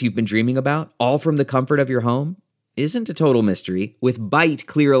confidence you've been dreaming about, all from the comfort of your home, isn't a total mystery with Byte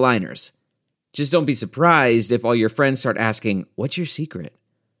clear aligners. Just don't be surprised if all your friends start asking, what's your secret?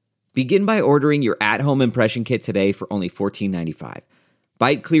 Begin by ordering your at-home impression kit today for only $14.95.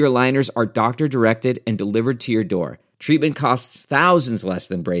 Bite Clear aligners are doctor-directed and delivered to your door. Treatment costs thousands less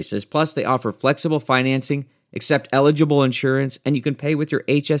than braces, plus they offer flexible financing, accept eligible insurance, and you can pay with your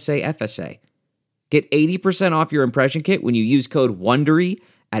HSA FSA. Get 80% off your impression kit when you use code WONDERY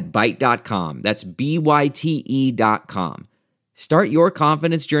at Byte.com. That's BYTE.com. Start your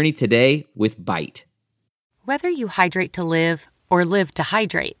confidence journey today with Byte. Whether you hydrate to live or live to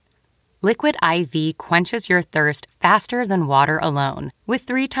hydrate, Liquid IV quenches your thirst faster than water alone. With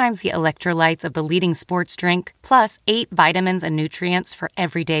 3 times the electrolytes of the leading sports drink, plus 8 vitamins and nutrients for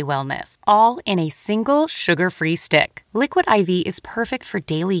everyday wellness, all in a single sugar-free stick. Liquid IV is perfect for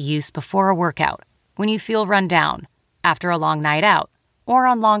daily use before a workout, when you feel run down, after a long night out, or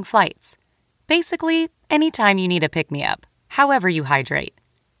on long flights. Basically, anytime you need a pick-me-up, however you hydrate.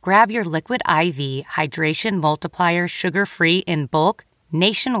 Grab your Liquid IV Hydration Multiplier sugar-free in bulk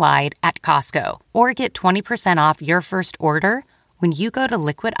nationwide at Costco, or get 20% off your first order when you go to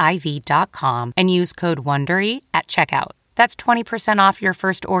liquidiv.com and use code WONDERY at checkout. That's 20% off your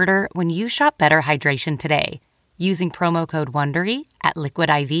first order when you shop Better Hydration today, using promo code WONDERY at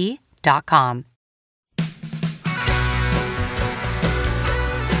liquidiv.com.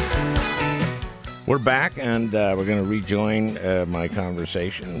 We're back, and we're going to rejoin my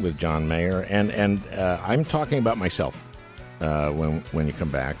conversation with John Mayer, and I'm talking about myself when you come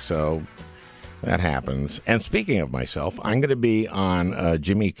back, so that happens. And speaking of myself, I'm going to be on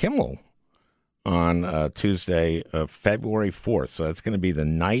Jimmy Kimmel on Tuesday, February 4th, so that's going to be the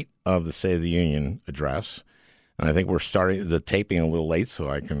night of the State of the Union address, and I think we're starting the taping a little late so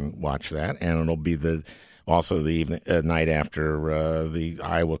I can watch that, and it'll be also the evening, night after the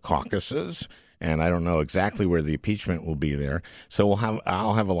Iowa caucuses. And I don't know exactly where the impeachment will be there. So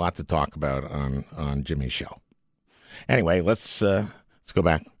I'll have a lot to talk about on Jimmy's show. Anyway, let's go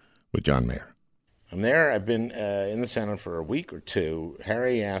back with John Mayer. I'm there. I've been in the Senate for a week or two.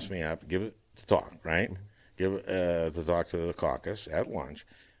 Harry asked me up, give it to talk, right? Give to talk to the caucus at lunch.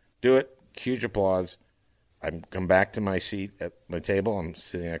 Do it. Huge applause. I come back to my seat at my table. I'm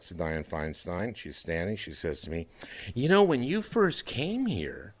sitting next to Dianne Feinstein. She's standing. She says to me, "You know, when you first came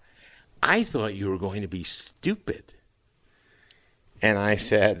here, I thought you were going to be stupid." And I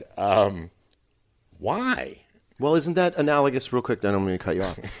said, why? Well, isn't that analogous, real quick, then I'm going to cut you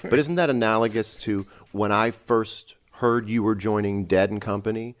off, but isn't that analogous to when I first heard you were joining Dead and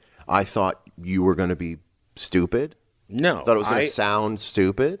Company, I thought you were going to be stupid? No. I thought it was going to sound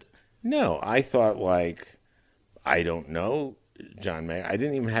stupid? No, I thought, I don't know, John Mayer. I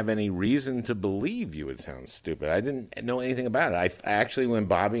didn't even have any reason to believe you would sound stupid. I didn't know anything about it. I actually, when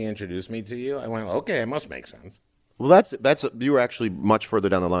Bobby introduced me to you, I went, okay, it must make sense. Well, that's you were actually much further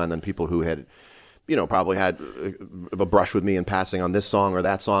down the line than people who had, probably had a brush with me in passing on this song or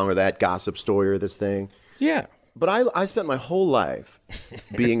that gossip story or this thing. Yeah. But I spent my whole life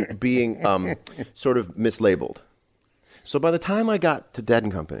being sort of mislabeled. So by the time I got to Dead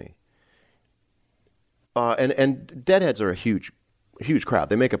and Company, and Deadheads are a huge crowd.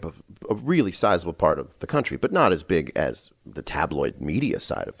 They make up a really sizable part of the country, but not as big as the tabloid media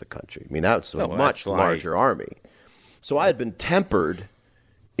side of the country. I mean, that's a much larger army. So I had been tempered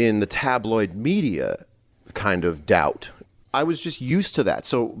in the tabloid media kind of doubt. I was just used to that.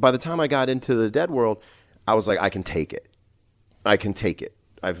 So by the time I got into the Dead world, I was like, I can take it. I've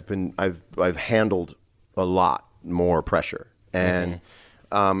handled a lot more pressure, and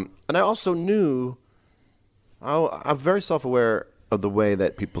and I also knew. I'm very self-aware of the way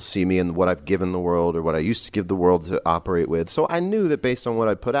that people see me and what I've given the world or what I used to give the world to operate with. So I knew that based on what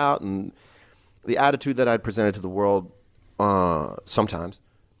I'd put out and the attitude that I'd presented to the world sometimes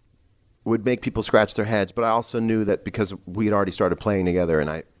would make people scratch their heads. But I also knew that because we'd already started playing together and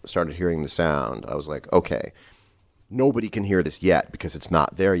I started hearing the sound, I was like, okay, nobody can hear this yet because it's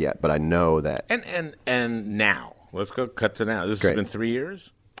not there yet. But I know that. And now, let's go cut to now. This has been 3 years?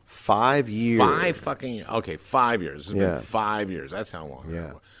 5 years. 5 fucking years. Okay, 5 years. It's been 5 years. That's how long.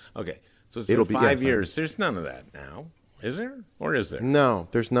 Yeah. Okay, so it's been 5 years. There's none of that now, is there? Or is there? No,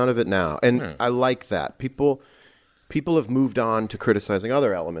 there's none of it now. And I like that. People have moved on to criticizing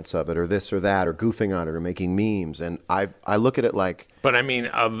other elements of it or this or that or goofing on it or making memes. And I look at it like... But I mean,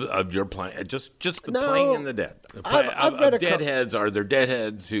 of your playing, just the playing in the Dead. I've read Deadheads, are there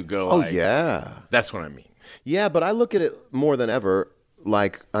Deadheads who go yeah. That's what I mean. Yeah, but I look at it more than ever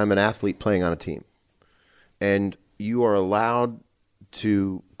like I'm an athlete playing on a team. And you are allowed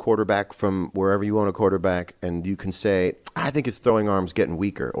to quarterback from wherever you want to quarterback, and you can say, I think his throwing arm's getting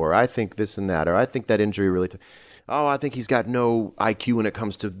weaker, or I think this and that, or I think that injury really... oh, I think he's got no IQ when it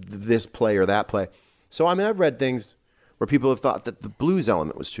comes to this play or that play. So, I mean, I've read things where people have thought that the blues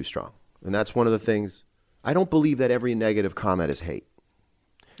element was too strong. And that's one of the things. I don't believe that every negative comment is hate.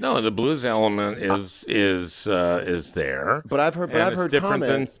 No, the blues element is there. But I've heard different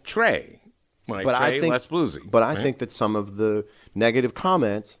comments. than Trey. Like But Trey, I think less bluesy. But I right? think that some of the negative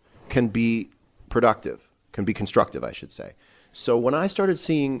comments can be productive, can be constructive, I should say. So when I started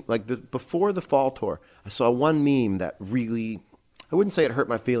seeing, like, before the fall tour, I saw one meme that really, I wouldn't say it hurt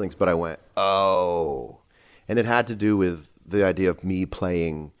my feelings, but I went, oh. And it had to do with the idea of me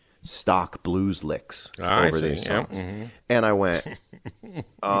playing stock blues licks over these songs. Yep. Mm-hmm. And I went,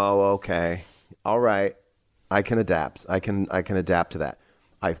 oh, okay. All right. I can adapt. I can adapt to that.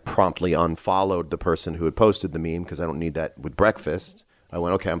 I promptly unfollowed the person who had posted the meme because I don't need that with breakfast. I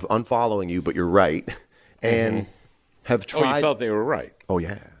went, okay, I'm unfollowing you, but you're right. And have tried. Oh, you felt they were right. Oh,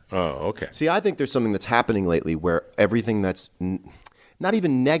 yeah. Oh, okay. See, I think there's something that's happening lately where everything that's not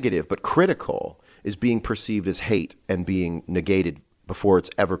even negative, but critical is being perceived as hate and being negated before it's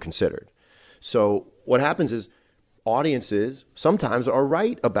ever considered. So what happens is audiences sometimes are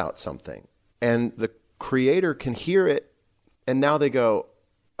right about something, and the creator can hear it, and now they go,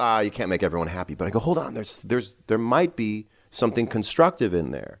 you can't make everyone happy. But I go, hold on, there might be something constructive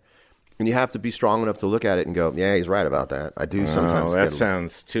in there. And you have to be strong enough to look at it and go, yeah, he's right about that. I do sometimes. Oh, that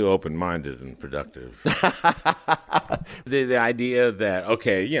sounds too open-minded and productive. The idea that,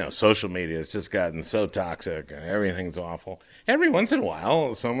 okay, social media has just gotten so toxic and everything's awful. Every once in a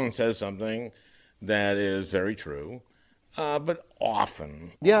while, someone says something that is very true, but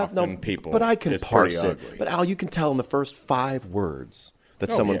often people. But I can it's parse pretty it. ugly. But Al, you can tell in the first 5 words that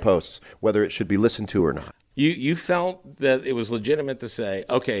someone posts whether it should be listened to or not. You felt that it was legitimate to say,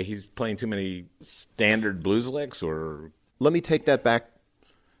 okay, he's playing too many standard blues licks, or let me take that back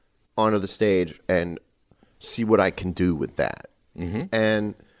onto the stage and see what I can do with that. Mm-hmm.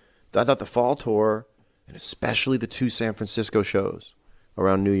 And I thought the fall tour, and especially the 2 San Francisco shows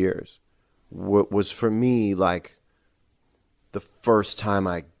around New Year's, was for me like the first time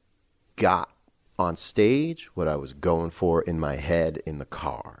I got on stage what I was going for in my head in the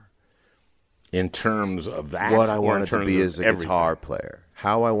car. in terms of that, what I wanted to be as a guitar player,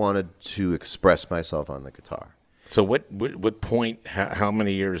 how I wanted to express myself on the guitar. So what point, how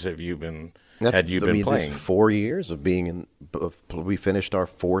many years have you been, been playing? 4 years of being we finished our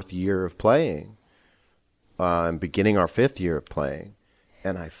 4th year of playing, and beginning our 5th year of playing.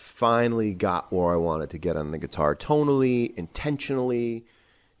 And I finally got where I wanted to get on the guitar tonally, intentionally.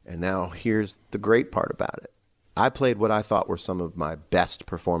 And now here's the great part about it. I played what I thought were some of my best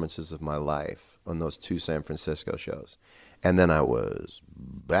performances of my life on those 2 San Francisco shows. And then I was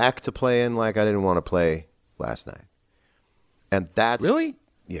back to playing like I didn't want to play last night. And that's... Really?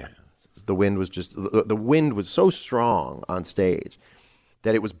 Yeah. The wind was so strong on stage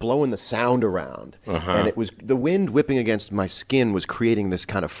that it was blowing the sound around. Uh-huh. And it was the wind whipping against my skin was creating this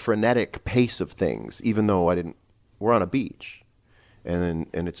kind of frenetic pace of things, even though we're on a beach. And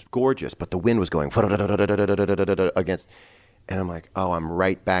it's gorgeous, but the wind was going against, and I'm like, oh, I'm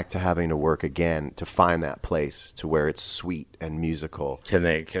right back to having to work again to find that place to where it's sweet and musical. Can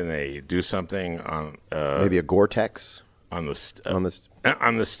they do something on maybe a Gore-Tex on the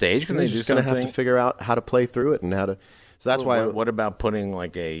stage? Can they do just something? Going to have to figure out how to play through it and how to. So that's why. What about putting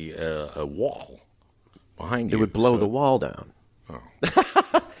like a wall behind you? It would blow the wall down. Oh.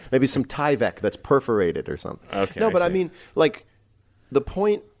 Maybe some Tyvek that's perforated or something. Okay. No, but I mean, like. The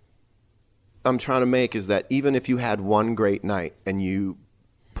point I'm trying to make is that even if you had one great night and you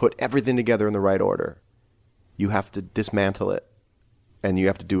put everything together in the right order, you have to dismantle it and you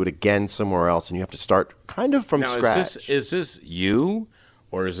have to do it again somewhere else and you have to start kind of from scratch. Is this you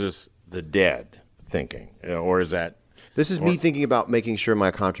or is this the Dead thinking? Or is that... This is me thinking about making sure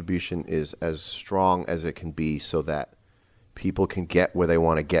my contribution is as strong as it can be so that people can get where they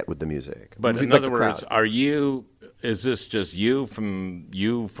want to get with the music. But in other words, is this just you from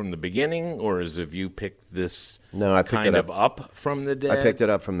the beginning, or is if you picked this kind of up from the Dead? I picked it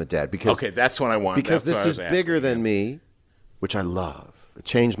up from the Dead because that's what I want. Because this is bigger than me, which I love. It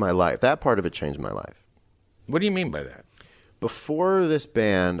changed my life. That part of it changed my life. What do you mean by that? Before this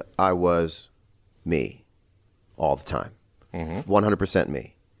band, I was me all the time, 100%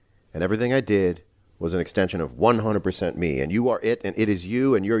 me, and everything I did was an extension of 100% me, and you are it, and it is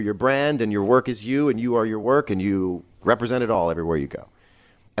you, and you're your brand, and your work is you, and you are your work, and you represent it all everywhere you go.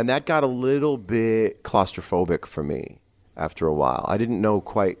 And that got a little bit claustrophobic for me after a while. I didn't know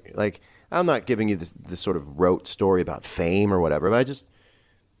quite, like, I'm not giving you this sort of rote story about fame or whatever, but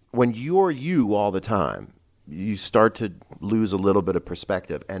when you're you all the time, you start to lose a little bit of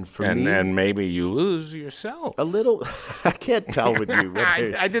perspective. And for me, and maybe you lose yourself. a little. I can't tell with you.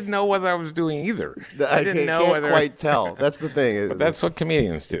 I didn't know what I was doing either. I can't quite tell. That's the thing. But that's what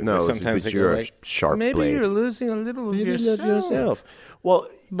comedians do. No, sometimes they you're go a like, sharp maybe blade. you're losing a little of Maybe yourself. love yourself. Well,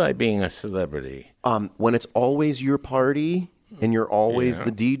 by being a celebrity. When it's always your party and you're always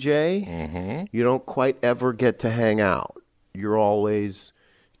the DJ, you don't quite ever get to hang out. You're always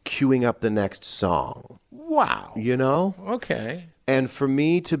queuing up the next song. Wow. You know? Okay. And for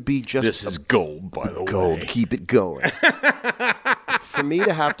me to be just This is gold, by the way. gold, keep it going. For me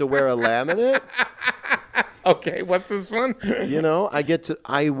to have to wear a laminate, Okay, what's this one? you know,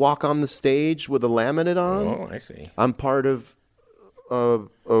 I walk on the stage with a laminate on. Oh, I see. I'm part of, You're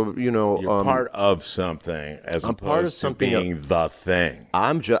part of something as I'm opposed part of something to being the thing.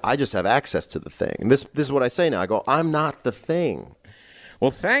 I just have access to the thing. And this is what I say now. I go, I'm not the thing.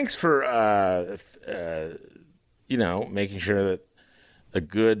 Well, thanks for making sure that a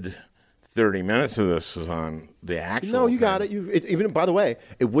good 30 minutes of this was on the actual. No, you got it. Even by the way,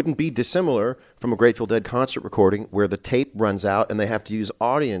 it wouldn't be dissimilar from a Grateful Dead concert recording where the tape runs out and they have to use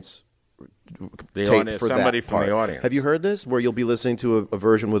audience tape for somebody that from part. the audience. Have you heard this? Where you'll be listening to a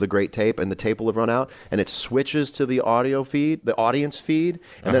version with a great tape and the tape will have run out and it switches to the audio feed, the audience feed,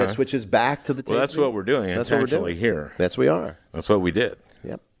 and then it switches back to the tape. Well, that's feed. what we're doing. That's what we're intentionally doing here. That's what we are. That's what we did.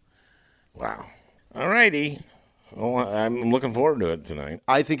 Yep. Wow. All righty. Well, I'm looking forward to it tonight.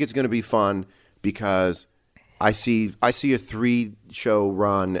 I think it's going to be fun because I see a 3-show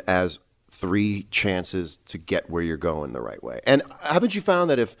run as 3 chances to get where you're going the right way. And haven't you found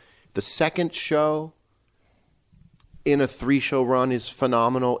that if the second show in a 3-show run is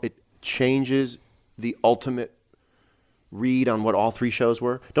phenomenal, it changes the ultimate read on what all 3 shows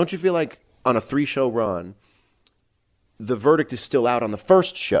were? Don't you feel like on a 3-show run, the verdict is still out on the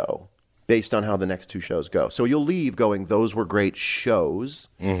first show based on how the next 2 shows go? So you'll leave going, those were great shows,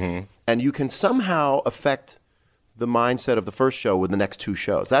 and you can somehow affect the mindset of the first show with the next 2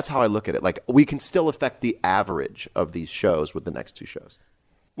 shows. That's how I look at it. Like, we can still affect the average of these shows with the next 2 shows.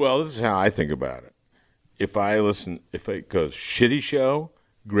 Well, this is how I think about it. If it goes shitty show,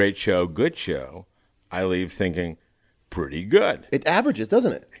 great show, good show, I leave thinking pretty good. It averages,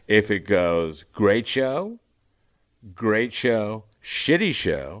 doesn't it? If it goes great show, shitty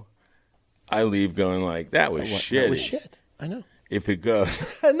show, I leave going like, that was shitty. That was shit. I know. If it goes...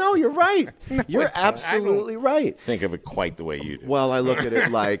 No, you're right. You're absolutely right. Think of it quite the way you do. Well, I look at it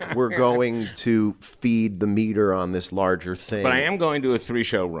like we're going to feed the meter on this larger thing. But I am going to a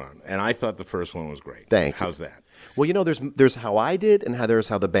 3-show run, and I thought the first one was great. Thank you. How's that? Well, you know, there's how I did and there's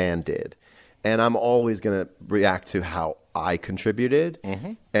how the band did. And I'm always going to react to how I contributed.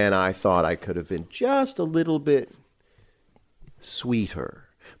 Mm-hmm. And I thought I could have been just a little bit sweeter.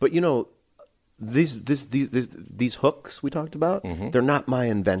 But, you know, these hooks we talked about, they're not my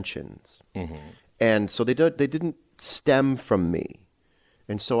inventions. Mm-hmm. And so they didn't stem from me.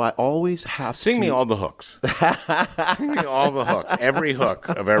 And so I always have to... Sing me all the hooks. Sing me all the hooks. Every hook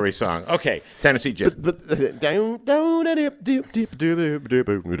of every song. Okay, Tennessee Jim.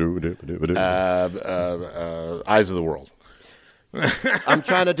 Eyes of the World. I'm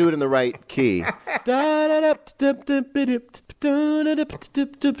trying to do it in the right key.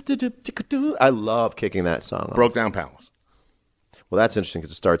 I love kicking that song off. Broke Down Palace. Well, that's interesting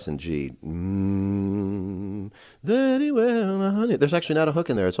because it starts in G. Very well, my honey. There's actually not a hook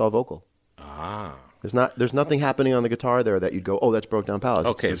in there. It's all vocal. Ah. There's nothing happening on the guitar there that you'd go, oh, that's Broke Down Palace.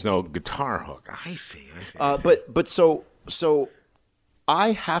 Okay, there's no guitar hook. I see. But so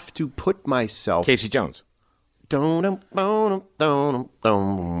I have to put myself... Casey Jones. These are all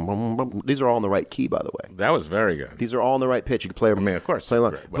in the right key, by the way. That was very good. These are all in the right pitch. You can play them. I mean, of course. Play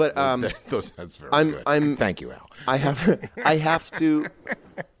along. But that's very good. Thank you, Al. I have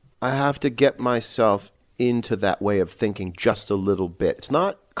to get myself into that way of thinking just a little bit. It's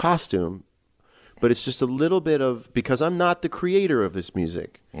not costume, but it's just a little bit of, because I'm not the creator of this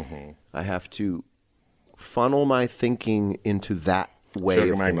music. Mm-hmm. I have to funnel my thinking into that way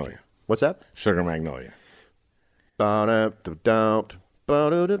Sugar of Magnolia. thinking. What's that? Sugar Magnolia. Well,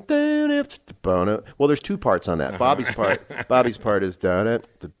 there's 2 parts on that. Bobby's part is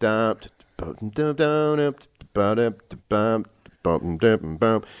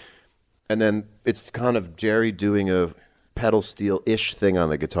and then it's kind of Jerry doing a pedal steel-ish thing on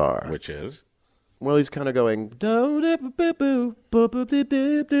the guitar. Which is? Well, he's kind of going,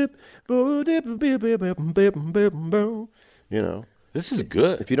 you know. This is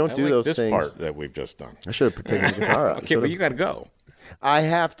good. If you don't do those this things, part that we've just done. I should have taken the guitar out. Okay, but you got to go. I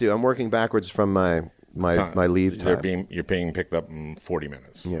have to. I'm working backwards from my leave time. You're being picked up in 40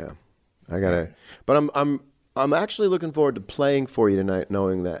 minutes. Yeah, I gotta. But I'm actually looking forward to playing for you tonight,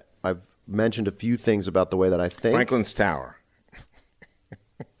 knowing that I've mentioned a few things about the way that I think. Franklin's Tower.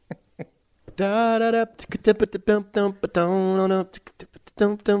 The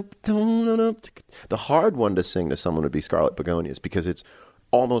hard one to sing to someone would be Scarlet Begonias because it's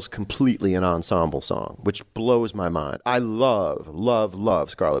almost completely an ensemble song, which blows my mind. I love, love, love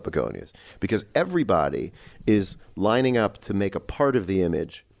Scarlet Begonias because everybody is lining up to make a part of the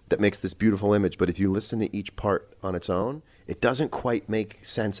image that makes this beautiful image. But if you listen to each part on its own, it doesn't quite make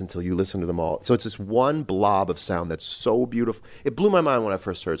sense until you listen to them all. So it's this one blob of sound that's so beautiful. It blew my mind when I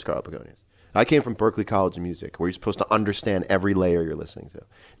first heard Scarlet Begonias. I came from Berklee College of Music, where you're supposed to understand every layer you're listening to.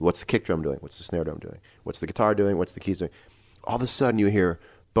 What's the kick drum doing? What's the snare drum doing? What's the guitar doing? What's the keys doing? All of a sudden you hear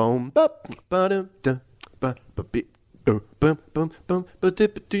boom, ba ba da da ba ba beep. And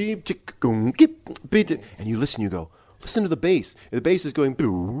you listen, you go, listen to the bass. And the bass is going,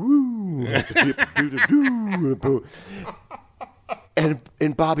 and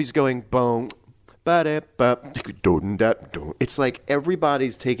Bobby's going, boom. It's like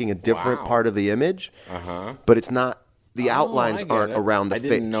everybody's taking a different part of the image, but it's not. The outlines aren't around the face. I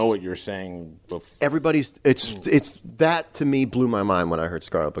didn't know what you're saying before. Everybody's. It's that to me blew my mind when I heard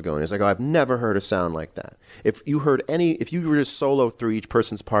Scarlet Begonias. I go, I've never heard a sound like that. If you were to solo through each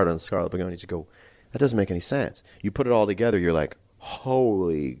person's part on Scarlet Begonias, you go, that doesn't make any sense. You put it all together, you're like,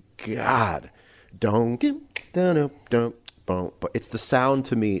 holy God, but it's the sound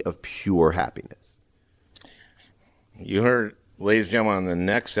to me of pure happiness. You heard, ladies and gentlemen, on the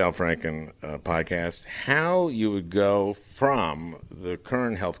next Al Franken podcast, how you would go from the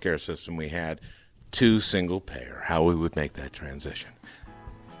current healthcare system we had to single payer, how we would make that transition.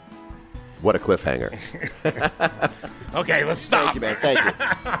 What a cliffhanger. Okay, let's stop. Thank you, man. Thank you.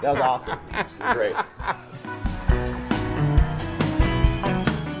 That was awesome. Great.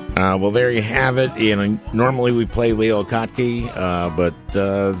 Well, there you have it. Normally we play Leo Kottke, but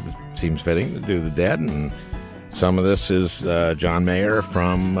seems fitting to do the Dead, and some of this is John Mayer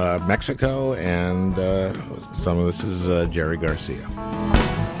from Mexico, and some of this is Jerry Garcia.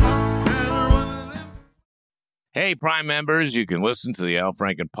 Hey, Prime members, you can listen to the Al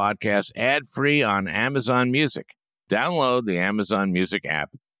Franken podcast ad-free on Amazon Music. Download the Amazon Music app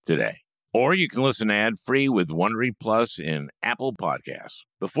today. Or you can listen ad-free with Wondery Plus in Apple Podcasts.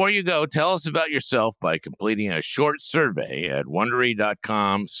 Before you go, tell us about yourself by completing a short survey at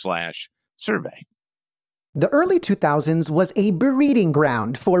Wondery.com/survey. The early 2000s was a breeding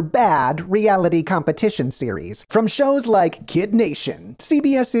ground for bad reality competition series. From shows like Kid Nation,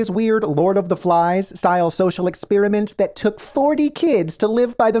 CBS's weird Lord of the Flies style social experiment that took 40 kids to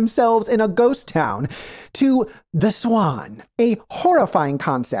live by themselves in a ghost town, to The Swan, a horrifying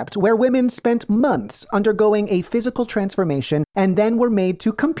concept where women spent months undergoing a physical transformation and then were made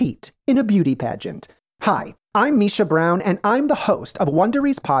to compete in a beauty pageant. Hi, I'm Misha Brown, and I'm the host of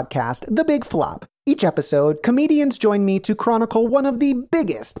Wondery's podcast, The Big Flop. Each episode, comedians join me to chronicle one of the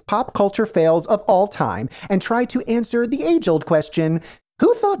biggest pop culture fails of all time and try to answer the age-old question,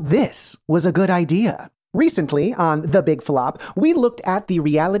 who thought this was a good idea? Recently, on The Big Flop, we looked at the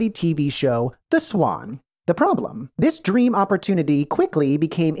reality TV show The Swan. The problem, this dream opportunity quickly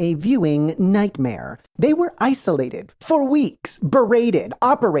became a viewing nightmare. They were isolated for weeks, berated,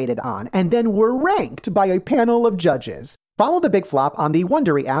 operated on, and then were ranked by a panel of judges. Follow The Big Flop on the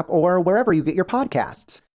Wondery app or wherever you get your podcasts.